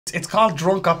It's called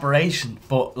Drunk Operation,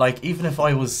 but like even if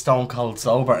I was stone cold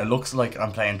sober, it looks like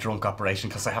I'm playing Drunk Operation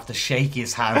because I have to shake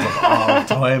his hands up all the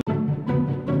time.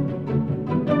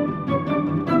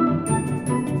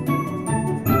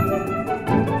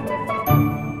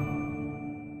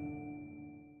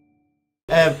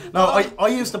 No, I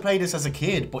used to play this as a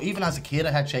kid, but even as a kid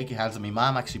I had shaky hands, and my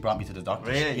mum actually brought me to the doctor.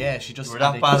 Really? Yeah, she just... We're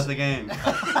that bad at the game.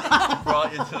 Brought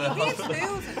you to the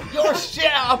hospital. Your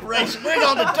shit operation, we're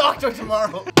going to the doctor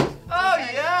tomorrow. Oh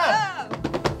yeah!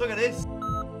 Look at this.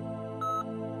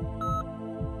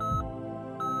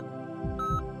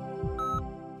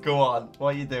 Go on,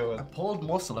 what are you doing? A pulled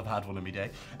muscle, I've had one in my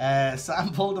day.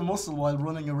 Sam pulled a muscle while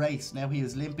running a race. Now he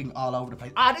is limping all over the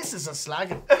place. Ah, this is a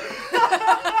slagging.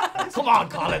 Come on,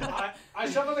 Colin. I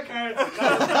shuffle the cards.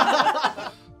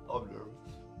 I'm nervous.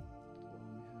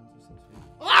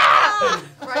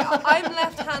 Right, I'm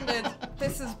left-handed.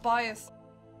 This is bias.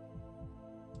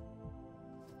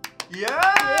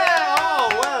 Yeah! Oh,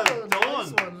 well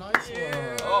done. Nice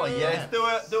one. Oh yes, do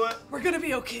it. We're gonna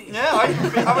be okay. Yeah, I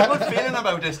have a good feeling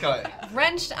about this guy.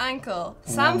 Wrenched ankle.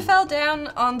 Sam fell down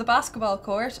on the basketball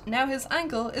court. Now his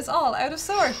ankle is all out of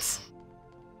sorts.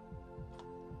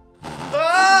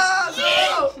 Ah,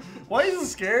 no! Why is it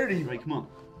scary? Right, come on.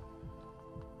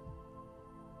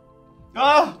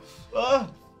 Ah! Ah!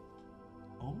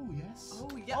 Oh, yes. Oh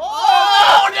yeah.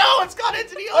 Oh, no, it's gone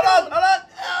into the Hold other. on!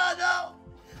 Oh, no!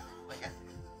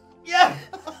 Yeah!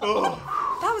 Oh.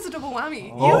 That was a double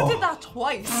whammy. Oh. You did that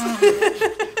twice.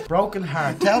 Broken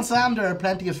heart. Tell Sam there are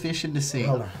plenty of fish in the sea.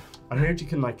 Hold on. I heard you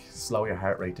can like slow your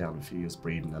heart rate down if you use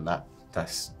breathing, and that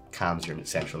calms your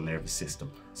central nervous system.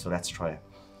 So let's try it.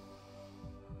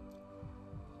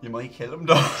 You might kill him,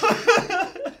 though.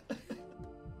 Oh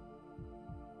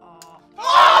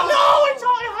no! It's all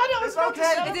I had. I was about to It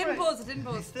celebrate. didn't buzz. It didn't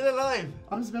He's buzz. still alive.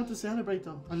 I was about to celebrate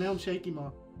though, and now I'm shaking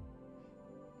more.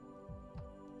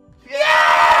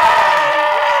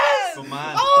 Yes! Good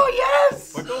man. Oh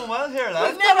yes! We're doing well here, I've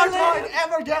lads. never tried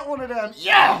ever get one of them.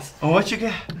 Yes! Oh, what you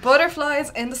get? Butterflies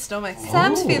in the stomach.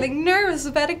 Sam's feeling nervous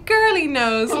about a girl he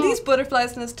knows. These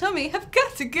butterflies in his tummy have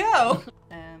got to go.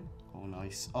 Oh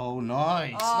nice. Oh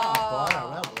nice. Oh.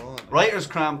 Well done. Writer's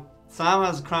cramp. Sam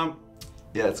has cramp.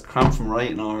 Yeah, it's cramp from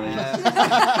writing, alright.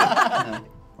 Yeah.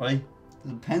 Right?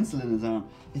 There's a pencil in his arm.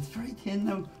 It's very thin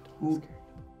now. Oh,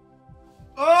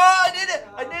 I did it!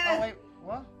 I did it! Wait,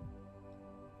 what?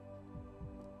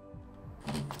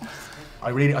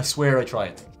 I swear I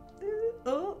tried.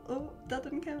 Oh, that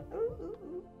didn't count.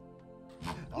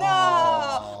 No!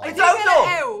 Oh. I It's did out get though. it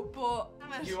out, but...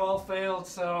 You all failed,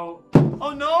 so...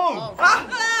 Oh no!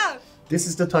 Ah! This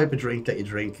is the type of drink that you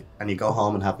drink and you go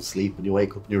home and have a sleep and you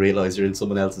wake up and you realise you're in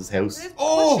someone else's house. It's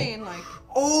Oh! pushing, like...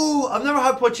 Oh, I've never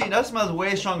had poutine. That smells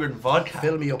way stronger than vodka.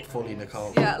 Fill me up fully,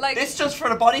 Nicole. Yeah, like... It's just for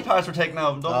the body parts we're taking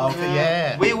out. Okay,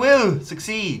 yeah. We will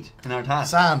succeed in our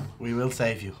task. Sam, we will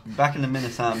save you. Back in a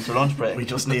minute, Sam. It's our lunch break. We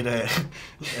just need a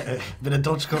bit of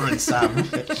Dutch courage, Sam.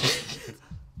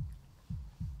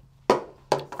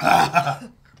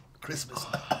 Christmas.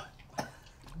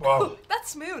 Wow. That's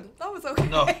smooth. That was okay.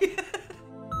 No.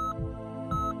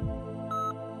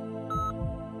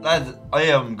 Lads, I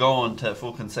am going to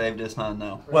fucking save this man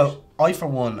now. Well, I for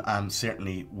one am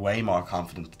certainly way more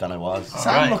confident than I was.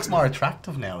 Sam right. looks more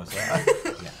attractive now as well.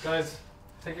 Yeah. Guys,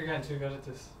 I think you're getting too good at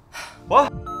this.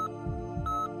 What?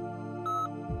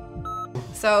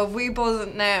 So if we buzz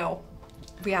it now,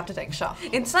 we have to take a shot.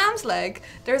 In Sam's leg,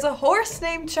 there's a horse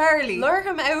named Charlie. Lure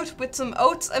him out with some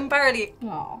oats and barley.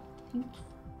 Aww.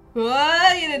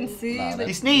 What? You didn't see that?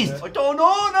 He sneezed. I don't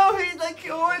know. No, he's like,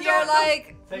 oh, I You're don't know.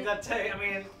 like, Take that take. I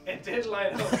mean, it did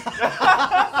light up.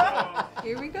 So,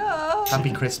 here we go.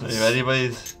 Happy Christmas. Are you ready,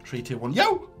 boys? 3, 2, 1,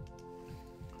 yo!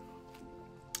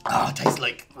 Oh, it tastes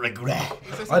like regret.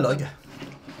 I like it.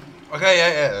 Okay,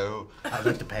 yeah. I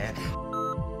like the pen.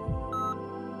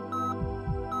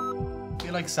 I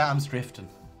feel like Sam's drifting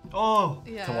Oh.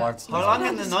 Yeah. towards How long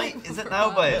in the night is it now,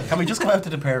 boys? Can we just go out to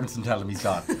the parents and tell them he's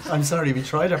gone? I'm sorry, we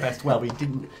tried our best. Well, we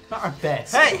didn't. Not our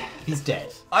best. Hey! He's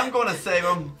dead. I'm gonna save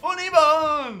him. Funny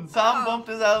bone! Sam bumped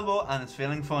his elbow and is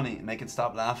feeling funny. Make it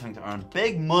stop laughing to earn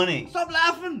big money. Stop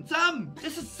laughing, Sam!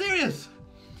 This is serious.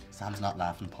 Sam's not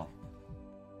laughing, Paul.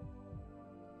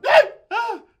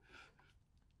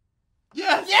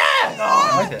 Yes! Yes!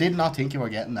 Oh, I did not think you were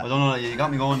getting I that. don't know, you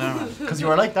got me going there, man. Because you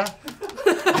were like that.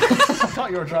 I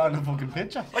thought you were drawing a fucking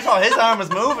picture. I thought his arm was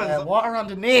moving. Water on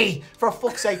the knee. For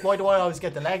fuck's sake, why do I always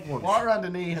get the leg one? Water on the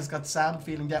knee has got Sam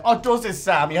feeling down. Oh, does this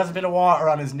Sam? He has a bit of water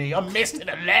on his knee. I'm missing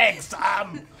a leg,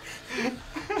 Sam.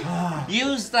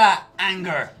 Use that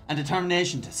anger and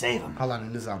determination to save him. Hold on,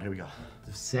 in the zone. Here we go.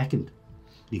 The second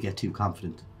you get too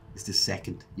confident, is the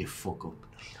second you fuck up.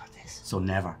 You got this. So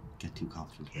never get too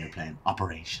confident when you're playing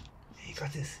Operation. You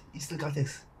got this. You still got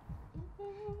this.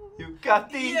 You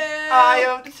got the eye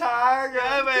of the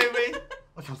tiger, baby.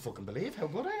 I can't fucking believe how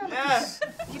good I am. Yeah.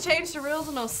 You changed the rules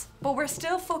on us, but we're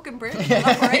still fucking brilliant at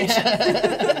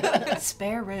Operation.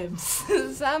 Spare ribs.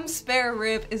 Sam's spare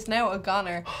rib is now a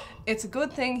goner. It's a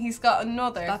good thing he's got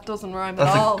another. That doesn't rhyme at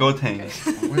all. That's a good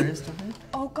thing. Where is the rib?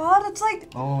 Oh god, it's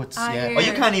like... Oh, it's here. Oh,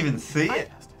 you can't even see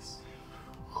it.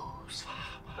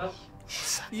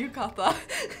 You got that.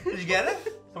 Did you get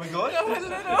it? Are we good? No,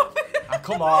 no. Ah,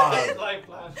 come on. Life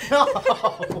plan. No.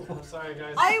 I'm sorry,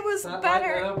 guys. I was That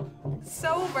better light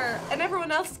sober, and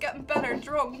everyone else is getting better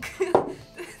drunk.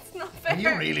 It's not fair. Are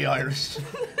you really Irish?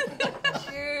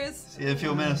 Cheers. See you in a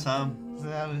few minutes, Sam.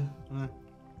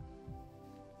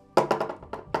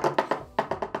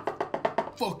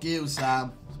 Fuck you,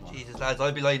 Sam. Jesus, lads,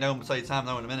 I'll be lying down beside Sam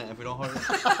now in a minute if we don't hurry.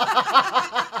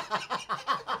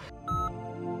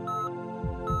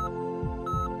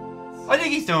 I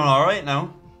think he's doing alright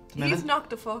now. He's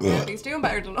knocked the fuck out. He's doing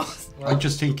better than us. I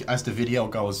just think as the video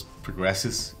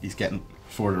progresses, he's getting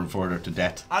further and further to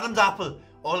death. Adam's apple.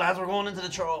 Oh, lads, we're going into the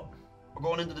throat. We're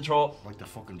going into the throat. Like the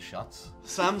fucking shots.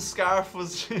 Sam's scarf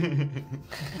was...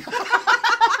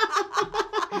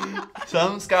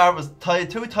 Sam's scarf was tied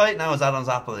too tight now as Adam's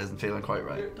apple isn't feeling quite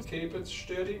right. Keep it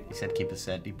steady. He said keep it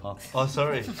steady, Pop. Oh,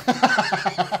 sorry.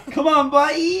 Come on,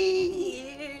 boy.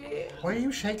 Why are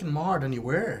you shaking more than you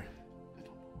were?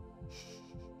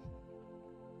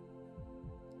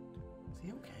 Is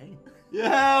he okay?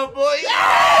 Yeah, boy.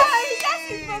 Yes,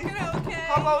 he's fucking okay.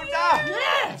 How about that?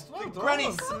 Yes! Well done.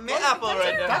 Granny Smith apple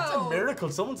right there. That's a miracle.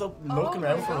 Someone's up looking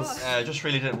out for us. I just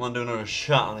really didn't want to do another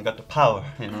shot and I got the power,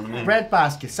 you know what I mean?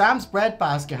 Breadbasket. Sam's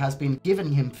breadbasket has been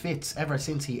giving him fits ever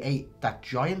since he ate that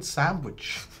giant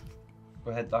sandwich.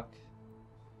 Go ahead, Doc.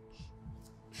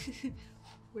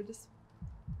 We're just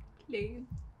playing.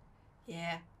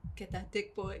 Yeah, get that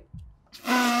dick boy.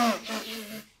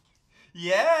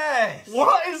 Yes!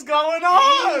 What is going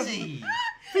on? Easy!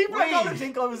 People Wait. are gonna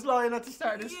think I was lying at the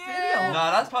start of this No, video.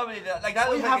 that's probably like that. I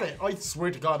was have like it. I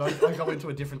swear to God, I go into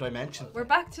a different dimension. We're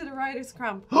back to the rider's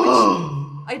cramp, which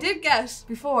I did get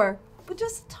before, but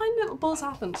just a tiny little buzz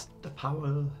happened. The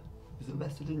power is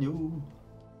invested in you.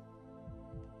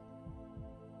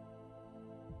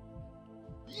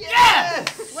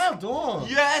 Yes! Well done.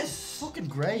 Yes! Fucking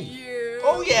great. Yeah.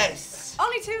 Oh yes!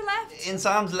 Only 2 left. In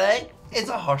Sam's leg, it's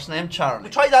a horse named Charlie. We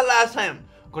tried that last time.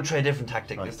 Go try a different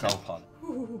tactic Right, this time. Paul.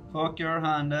 Fuck your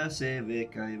Honda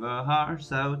Civic, I've a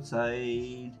horse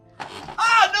outside.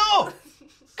 Ah no!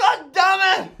 God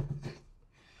damn it!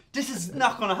 This is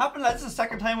not gonna happen, lads. This is the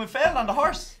second time we failed on the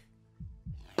horse.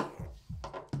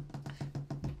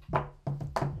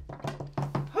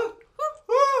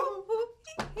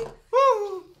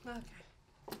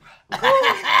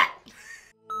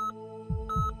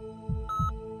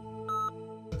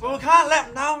 But we can't let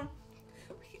him down.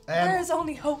 There is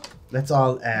only hope. Let's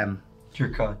all Dear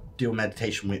God. do a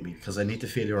meditation with me because I need to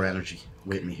feel your energy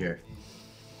with me here.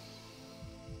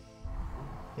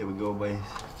 Here we go, boys.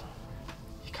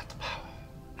 You got the power.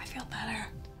 I feel better.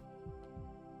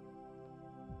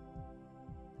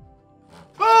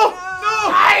 Oh!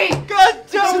 No! Hey! God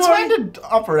damn Since it! when did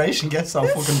Operation get so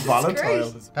fucking volatile?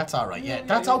 great. That's alright, yeah.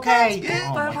 That's okay.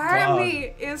 Oh But my part of God.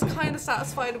 me is kind of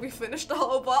satisfied that we finished the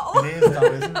whole bottle. It is though,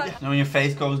 isn't it? You know when your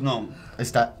face goes numb?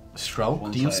 Is that stroke?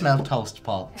 One Do you side. smell toast,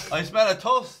 Paul? I smell a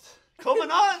toast.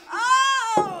 Coming on!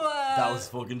 Oh! That was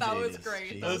fucking That genius. was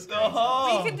great. Jesus Let's Christ.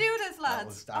 go! We can do this, lads.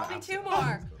 was that Only 2 absolutely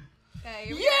more. Okay,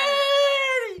 here we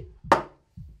Yay!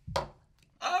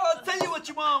 I'll tell you what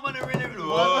you want when I really...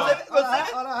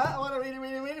 What's go.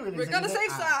 We're gonna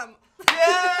save Sam.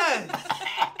 Yes!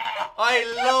 I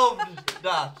loved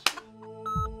that.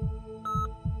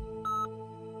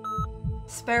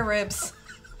 Spare ribs.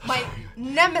 My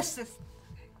nemesis.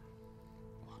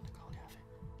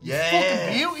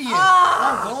 Yeah. Beauty.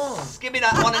 Ah! Well Give me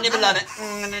that one and nibble on it.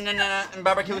 And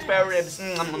barbecue spare ribs.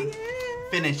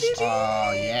 Finished.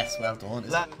 Oh yes, well done.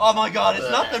 Oh my God, it's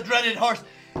not the dreaded horse.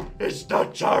 It's the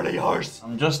Charlie horse.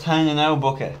 I'm just hanging out,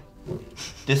 Bucket.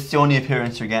 This is the only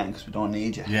appearance you're getting because we don't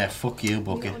need you. Yeah, fuck you,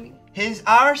 Bucket. His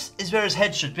arse is where his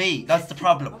head should be. That's the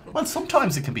problem. Well,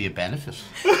 sometimes it can be a benefit.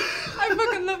 I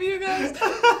fucking love you guys.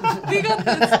 We got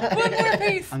this. One more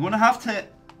piece. I'm gonna have to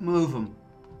move him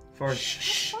first.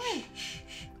 Shh.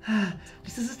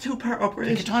 This is a 2-part Take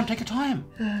operation. your time, take your time.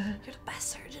 You're the best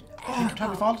surgeon Take your time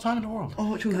with all the time in the world.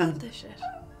 Oh, 2 hands. this shit.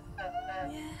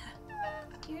 Yeah.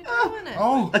 You're doing it.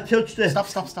 Oh, I touched it.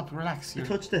 stop, relax. You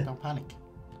touched it. Don't panic.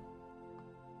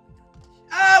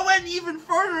 Ah, I went even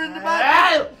further in the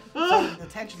back. The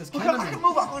tension is killing me.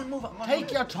 Move on.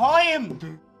 Take your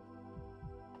time.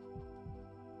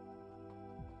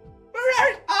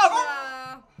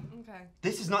 Okay.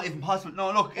 This is not even possible.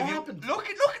 No, look. What happened? Look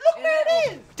where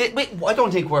it is. Wait, I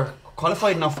don't think we're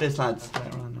qualified enough for this, lads.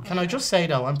 Can I just say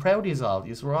though, I'm proud of you all.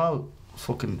 You were all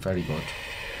fucking very good.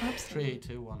 Absolutely.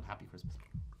 3, 2, 1. Happy Christmas.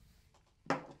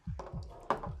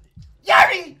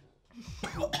 Yari!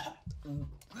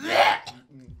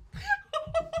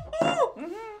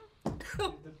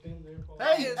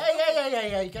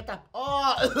 Hey, get that.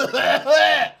 Oh!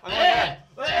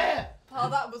 Paul,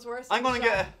 that was worse. I'm gonna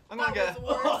get That was worse than the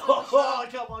Oh, shot. I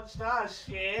can't watch that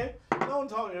shit. Don't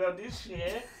talk about this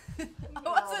shit. I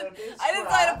didn't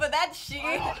sign up for that shit.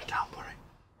 Hold it down, buddy.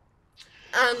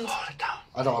 And Hold it down.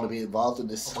 I don't want to be involved in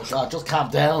this. Oh God, just calm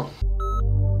down.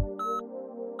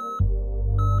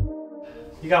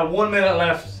 You got 1 minute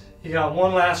left. You got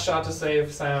one last shot to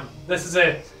save, Sam. This is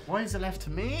it. Why is it left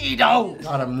to me though?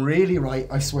 God, I'm really right.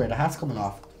 I swear, the hat's coming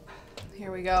off.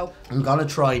 here we go. I'm gonna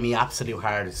try my absolute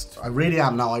hardest. I really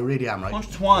am. No, I really am. Right.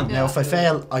 Push one. Now, if I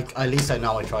fail, at least I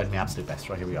know I tried my absolute best.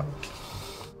 Right, here we go.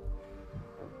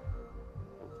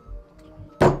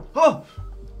 Oh!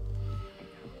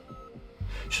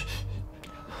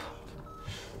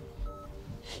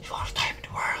 You all the time in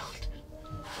the world.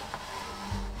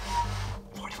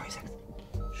 45 seconds.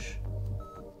 Shh.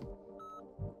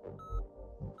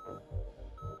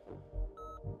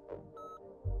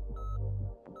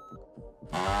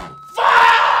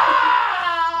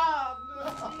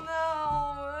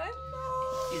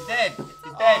 He's dead.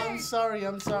 He's dead. I'm sorry.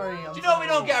 Do you know we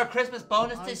don't get our Christmas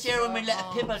bonus this year when we let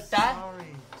people die?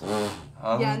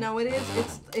 Yeah, no, it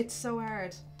is. It's so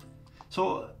hard.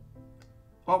 So,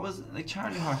 what was it? Like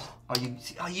Charlie Horse?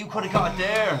 You could have got it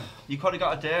there. You could have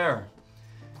got it there.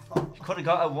 You could have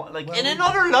got it like in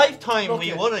another lifetime.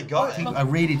 We would have got it. I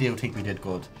really do think we did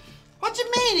good. What do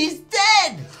you mean? He's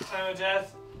dead. Time of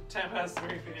death. 10 past 3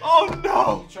 p.m. Oh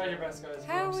no! Try your best, guys.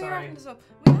 How I'm are we sorry. wrapping this up?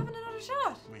 We having another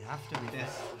shot. We have to be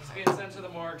this. It's being sent to the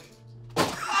morgue.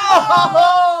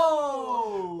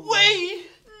 Oh! We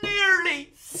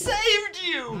nearly saved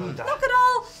you. Look at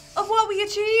all of what we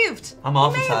achieved. I'm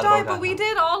awful We may sad have about died, that. but we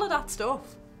did all of that stuff.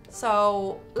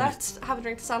 So let's have a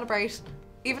drink to celebrate.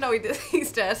 Even though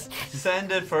he's dead.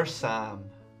 Send it for Sam.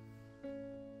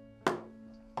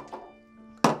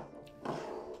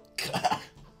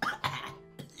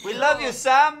 We love you,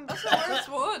 Sam. That's the worst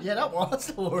one. Yeah, that was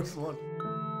the worst one.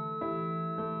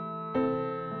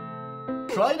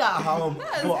 Try that at home,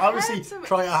 That is but obviously hard to-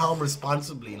 try it at home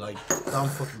responsibly. Like, don't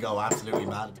fucking go absolutely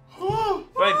mad.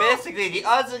 Right, basically, the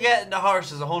odds of getting the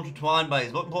horse is 100 to 1,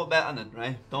 boys. Wouldn't put a bet on it,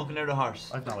 right? Don't go near the horse.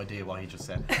 I've no idea what he just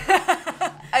said.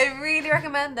 I really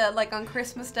recommend it, like on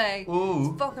Christmas Day. Ooh.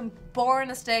 It's fucking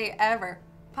boringest day ever.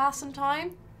 Pass some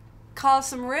time, cause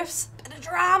some riffs, bit of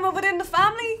drama within the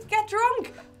family, get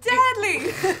drunk.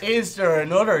 Deadly! Is there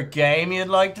another game you'd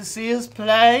like to see us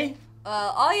play?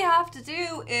 All you have to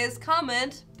do is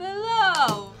comment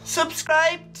below.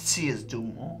 Subscribe to see us do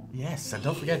more. Yes, and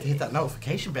don't forget to hit that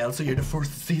notification bell so you're the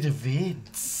first to see the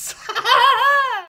vids.